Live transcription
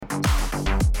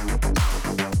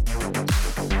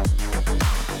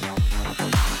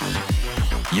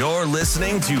You're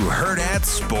listening to Hurrdat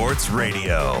Sports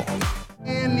Radio.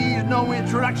 And needs no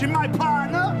introduction, my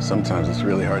partner. Sometimes it's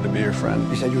really hard to be your friend.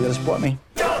 You said you were gonna support me.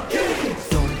 Don't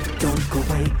go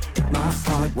away, my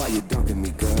heart. Why you dunking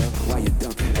me, girl? Why you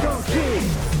dunking me?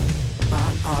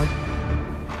 My heart.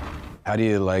 How do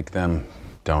you like them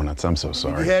donuts? I'm so You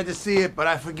sorry. had to see it, but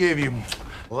I forgive you.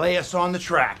 Lay us on the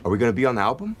track. Are we gonna be on the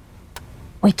album?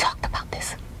 We talked about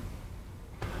this.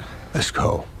 Let's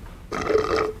go.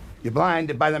 You're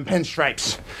blinded by them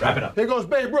pinstripes. Wrap it up. Here goes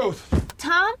Babe Ruth.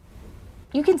 Tom,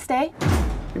 you can stay.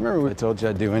 You remember when I told you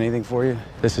I'd do anything for you?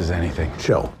 This is anything.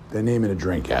 Chill. They're naming a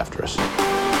drink after us.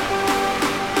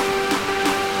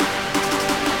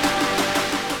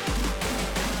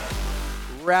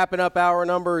 Wrapping up hour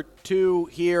number 2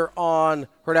 here on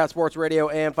Hurrdat Sports Radio,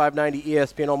 AM 590,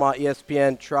 ESPN Omaha,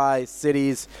 ESPN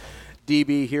Tri-Cities.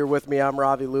 DB here with me. I'm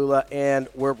Ravi Lula, and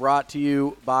we're brought to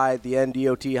you by the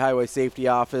NDOT Highway Safety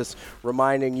Office,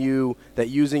 reminding you that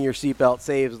using your seatbelt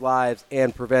saves lives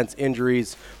and prevents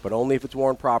injuries, but only if it's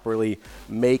worn properly.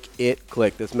 Make it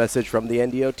click. This message from the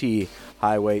NDOT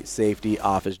Highway Safety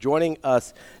Office. Joining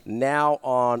us now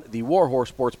on the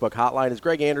Warhorse Sportsbook Hotline is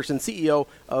Greg Anderson, CEO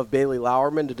of Bailey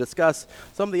Lauerman, to discuss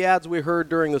some of the ads we heard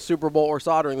during the Super Bowl or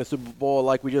saw during the Super Bowl,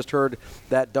 like we just heard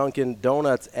that Dunkin'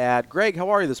 Donuts ad. Greg, how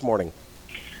are you this morning?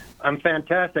 I'm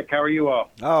fantastic. How are you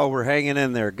all? Oh, we're hanging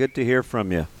in there. Good to hear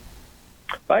from you.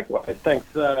 Likewise. Thanks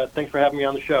for having me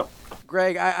on the show.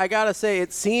 Greg, I got to say,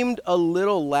 it seemed a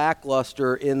little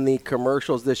lackluster in the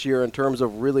commercials this year in terms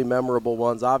of really memorable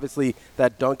ones. Obviously,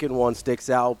 that Dunkin' one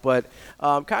sticks out, but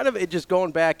kind of it just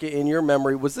going back in your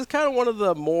memory, was this kind of one of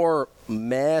the more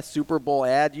meh Super Bowl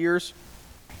ad years?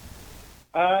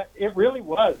 It really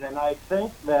was, and I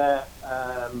think that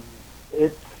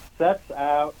it sets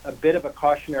out a bit of a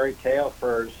cautionary tale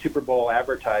for Super Bowl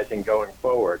advertising going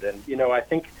forward. And, I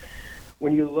think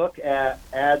when you look at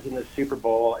ads in the Super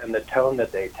Bowl and the tone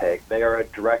that they take, they are a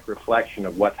direct reflection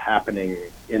of what's happening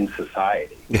in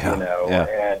society. And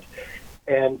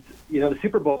the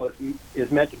Super Bowl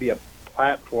is meant to be a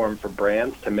platform for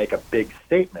brands to make a big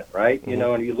statement, right? Mm-hmm.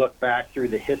 And you look back through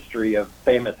the history of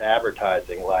famous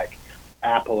advertising, like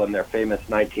Apple and their famous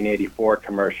 1984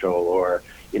 commercial, or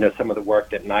some of the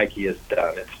work that Nike has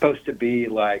done. It's supposed to be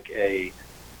like a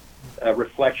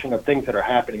reflection of things that are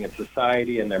happening in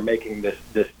society, and they're making this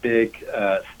big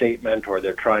statement, or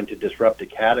they're trying to disrupt a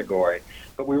category.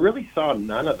 But we really saw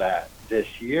none of that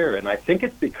this year, and I think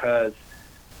it's because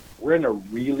we're in a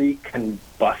really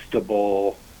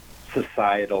combustible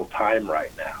societal time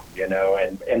right now,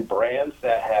 and brands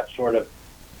that have sort of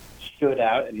stood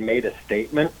out and made a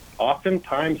statement,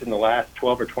 oftentimes in the last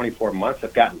 12 or 24 months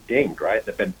have gotten dinged, right?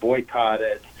 They've been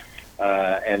boycotted,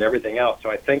 and everything else. So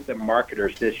I think the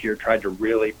marketers this year tried to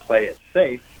really play it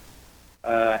safe.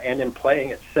 And in playing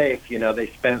it safe, they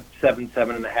spent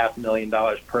 $7.5 million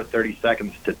per 30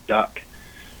 seconds to duck.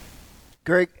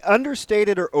 Greg,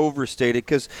 understated or overstated?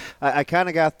 Because I kind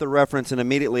of got the reference, and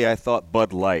immediately I thought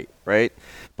Bud Light, right?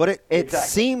 But it Exactly.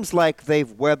 seems like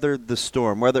they've weathered the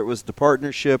storm, whether it was the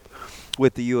partnership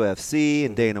with the UFC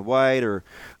and Dana White, or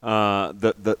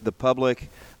the public.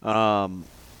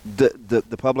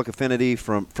 The public affinity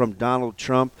from Donald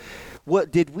Trump. Was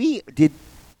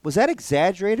that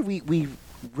exaggerated? We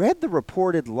read the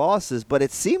reported losses, but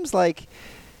it seems like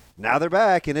now they're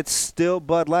back, and it's still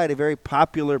Bud Light, a very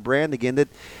popular brand again. Did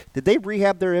they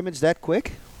rehab their image that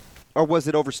quick, or was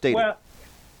it overstated? Well,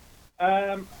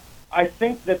 I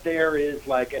think that there is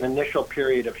like an initial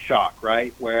period of shock,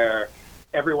 right, where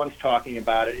everyone's talking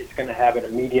about it. It's going to have an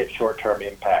immediate short-term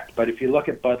impact. But if you look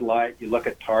at Bud Light, you look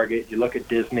at Target, you look at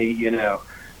Disney,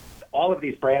 all of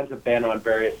these brands have been on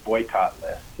various boycott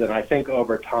lists. And I think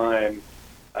over time,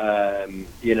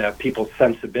 people's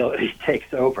sensibility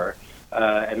takes over,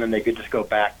 and then they could just go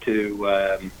back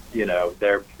to,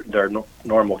 their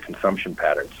normal consumption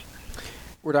patterns.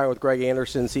 We're talking with Greg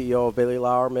Anderson, CEO of Bailey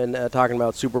Lauerman, talking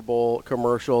about Super Bowl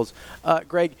commercials.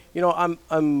 Greg,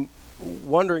 I'm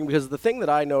wondering, because the thing that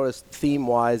I noticed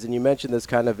theme-wise, and you mentioned this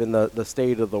kind of in the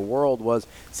state of the world, was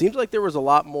it seems like there was a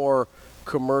lot more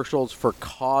commercials for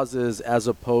causes as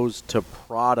opposed to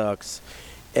products.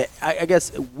 I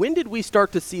guess, when did we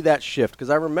start to see that shift?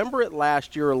 Because I remember it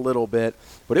last year a little bit,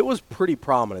 but it was pretty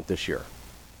prominent this year.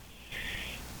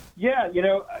 Yeah,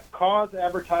 cause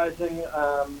advertising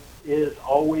is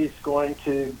always going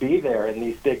to be there in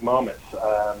these big moments.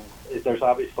 There's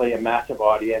obviously a massive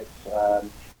audience,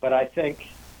 but I think,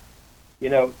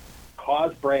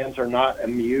 cause brands are not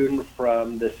immune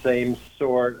from the same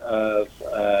sort of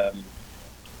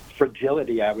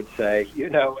fragility, I would say,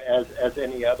 as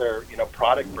any other,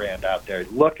 product brand out there.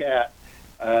 Look at,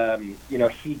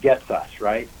 He Gets Us,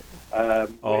 right?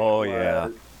 Oh, yeah.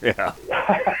 Yeah.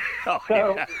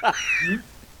 So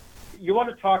you want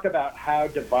to talk about how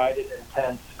divided and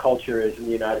tense culture is in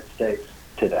the United States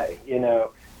today.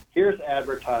 Here's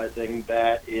advertising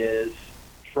that is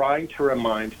trying to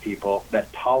remind people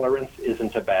that tolerance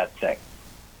isn't a bad thing.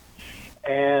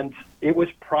 And it was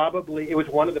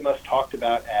one of the most talked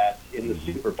about ads in the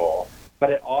Super Bowl,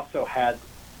 but it also had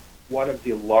one of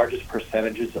the largest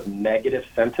percentages of negative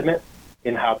sentiment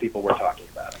in how people were talking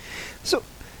about it. So,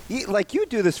 you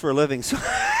do this for a living, so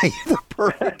you're the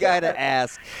perfect guy to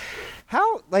ask.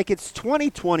 How, it's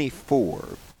 2024,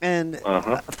 and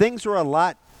things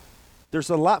are there's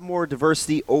a lot more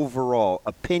diversity overall.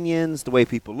 Opinions, the way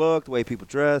people look, the way people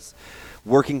dress,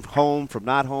 working home from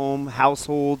not home,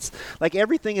 households.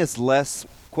 Everything is less,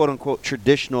 quote-unquote,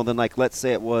 traditional than, let's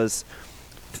say it was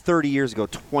 30 years ago,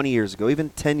 20 years ago,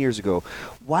 even 10 years ago.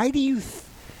 Why do you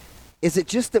is it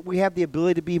just that we have the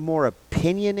ability to be more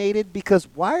opinionated? Because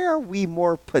why are we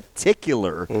more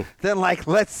particular than,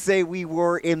 let's say we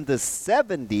were in the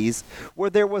 70s where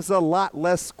there was a lot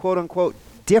less, quote-unquote,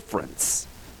 difference?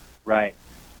 Right.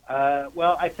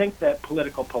 Well, I think that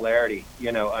political polarity,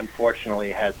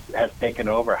 unfortunately has taken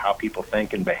over how people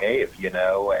think and behave,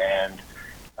 and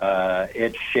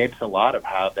it shapes a lot of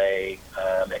how they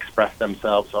express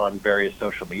themselves on various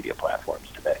social media platforms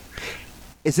today.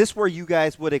 Is this where you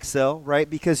guys would excel, right?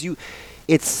 Because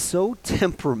it's so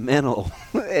temperamental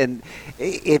and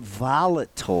it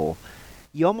volatile.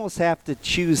 You almost have to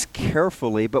choose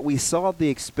carefully, but we saw the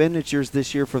expenditures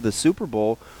this year for the Super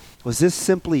Bowl. Was this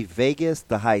simply Vegas,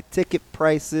 the high ticket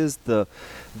prices,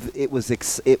 it was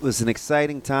an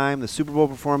exciting time, the Super Bowl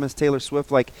performance, Taylor Swift,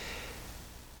 was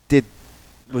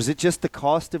it just the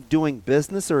cost of doing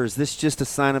business, or is this just a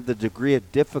sign of the degree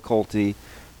of difficulty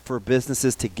for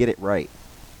businesses to get it right?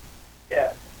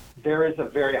 Yeah, there is a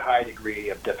very high degree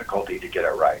of difficulty to get it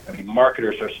right. I mean,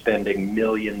 marketers are spending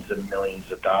millions and millions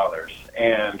of dollars,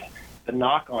 and the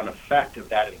knock-on effect of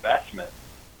that investment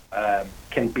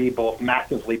can be both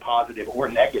massively positive or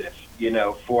negative,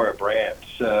 for a brand.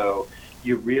 So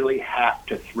you really have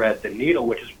to thread the needle,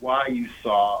 which is why you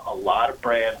saw a lot of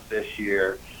brands this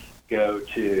year go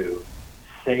to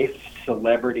safe,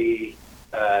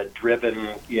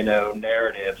 celebrity-driven,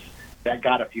 narratives that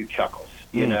got a few chuckles,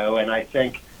 and I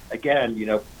think, again,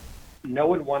 no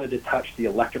one wanted to touch the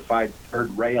electrified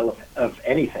third rail of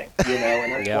anything,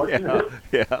 and unfortunately,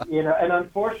 and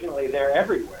unfortunately they're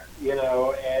everywhere,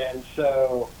 and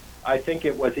so I think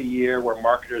it was a year where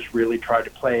marketers really tried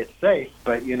to play it safe,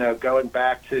 but, going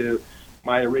back to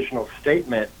my original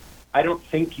statement, I don't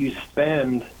think you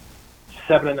spend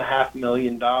 $7.5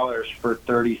 million for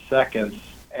 30 seconds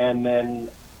and then,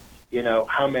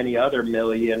 how many other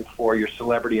million for your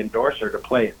celebrity endorser to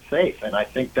play it safe. And I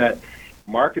think that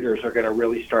marketers are going to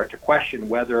really start to question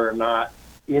whether or not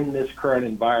in this current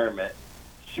environment,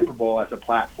 Super Bowl as a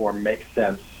platform makes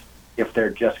sense if they're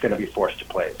just going to be forced to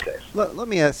play it safe. Let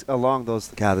me ask along those,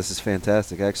 God, this is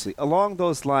fantastic, actually. Along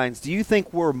those lines, do you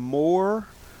think we're more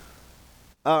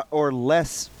or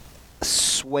less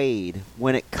swayed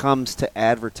when it comes to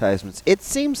advertisements? It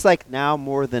seems like now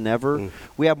more than ever,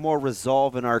 we have more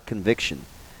resolve in our conviction.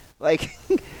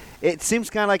 It seems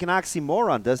kind of like an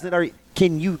oxymoron, doesn't it?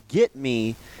 Can you get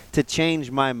me to change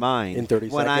my mind in 30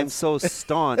 when seconds? I'm so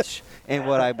staunch in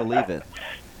what I believe in?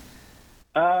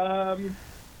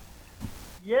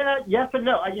 Yeah, yes and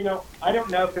no. I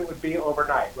don't know if it would be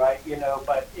overnight, right?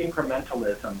 But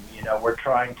incrementalism, we're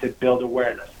trying to build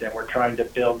awareness and we're trying to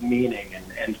build meaning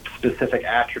and specific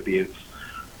attributes.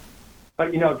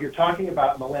 But, if you're talking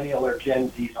about millennial or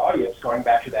Gen Z's audience, going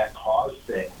back to that cause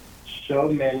thing, so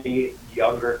many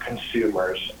younger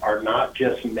consumers are not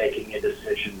just making a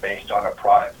decision based on a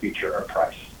product, feature, or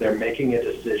price. They're making a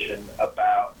decision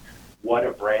about what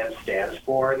a brand stands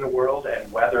for in the world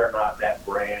and whether or not that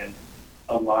brand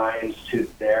aligns to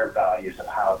their values of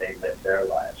how they live their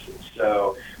lives. And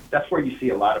so that's where you see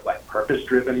a lot of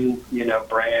purpose-driven,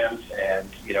 brands and,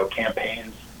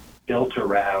 campaigns built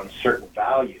around certain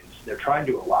values. They're trying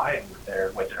to align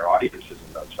with their audiences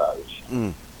and those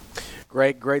values.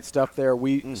 Great stuff there.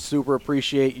 We super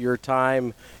appreciate your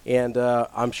time, and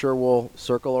I'm sure we'll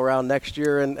circle around next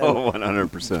year and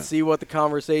 100%. see what the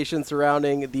conversation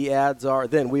surrounding the ads are.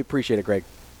 Then we appreciate it, Greg.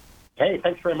 Hey,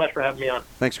 thanks very much for having me on.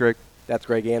 Thanks, Greg. That's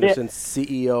Greg Anderson,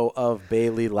 CEO of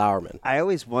Bailey Lauerman. I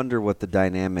always wonder what the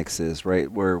dynamics is,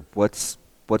 right? What's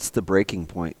the breaking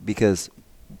point? Because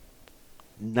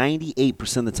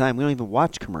 98% of the time, we don't even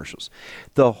watch commercials.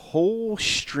 The whole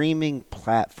streaming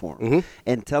platform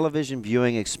and television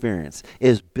viewing experience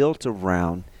is built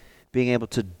around being able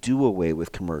to do away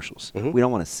with commercials. We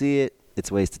don't want to see it.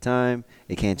 It's a waste of time.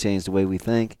 It can't change the way we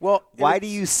think. Well, why do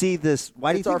you see this?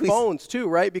 Why do you it's think our we phones too,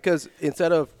 right? Because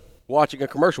instead of watching a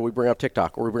commercial, we bring up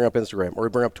TikTok or we bring up Instagram or we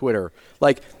bring up Twitter.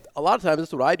 Like a lot of times, this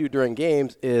is what I do during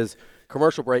games is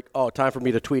commercial break. Oh, time for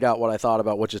me to tweet out what I thought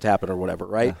about what just happened or whatever,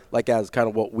 right? Yeah. Like as kind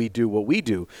of what we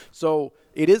do. So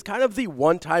it is kind of the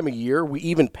one time a year we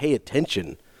even pay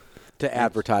attention to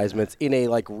advertisements in a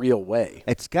like real way.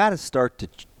 It's got to start to.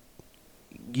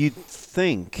 You'd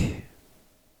think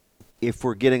if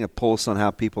we're getting a pulse on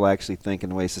how people actually think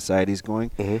and the way society's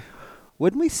going,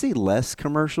 wouldn't we see less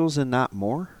commercials and not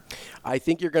more? I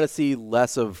think you're going to see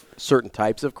less of certain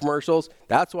types of commercials.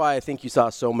 That's why I think you saw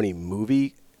so many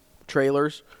movie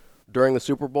trailers during the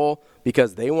Super Bowl,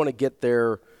 because they want to get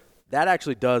their – that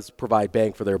actually does provide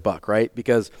bang for their buck, right?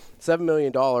 Because $7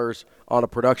 million on a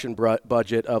production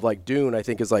budget of like Dune, I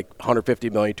think is like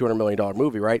 $150 million, $200 million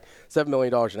movie, right? $7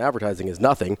 million in advertising is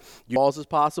nothing. All is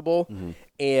possible,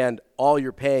 and all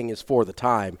you're paying is for the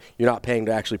time. You're not paying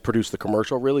to actually produce the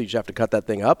commercial, really. You just have to cut that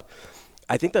thing up.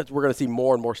 I think that we're going to see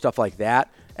more and more stuff like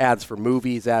that, ads for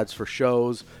movies, ads for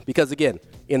shows, because, again,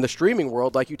 in the streaming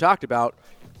world, like you talked about,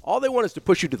 all they want is to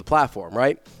push you to the platform,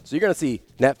 right? So you're going to see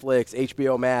Netflix,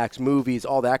 HBO Max, movies,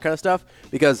 all that kind of stuff,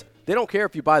 because they don't care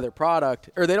if you buy their product,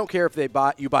 or they don't care if you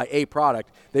buy a product.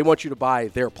 They want you to buy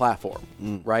their platform,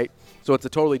 right? So it's a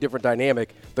totally different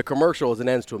dynamic. The commercial is an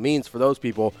ends to a means for those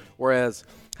people, whereas...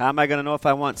 How am I going to know if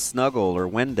I want Snuggle or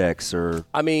Windex or...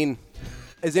 I mean...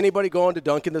 Is anybody going to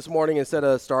Dunkin' this morning instead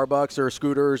of Starbucks or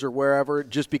Scooters or wherever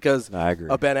just because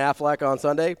of Ben Affleck on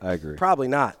Sunday? I agree. Probably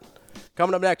not.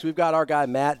 Coming up next, we've got our guy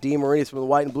Matt DeMarinis from the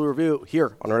White and Blue Review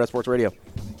here on Red Hat Sports Radio.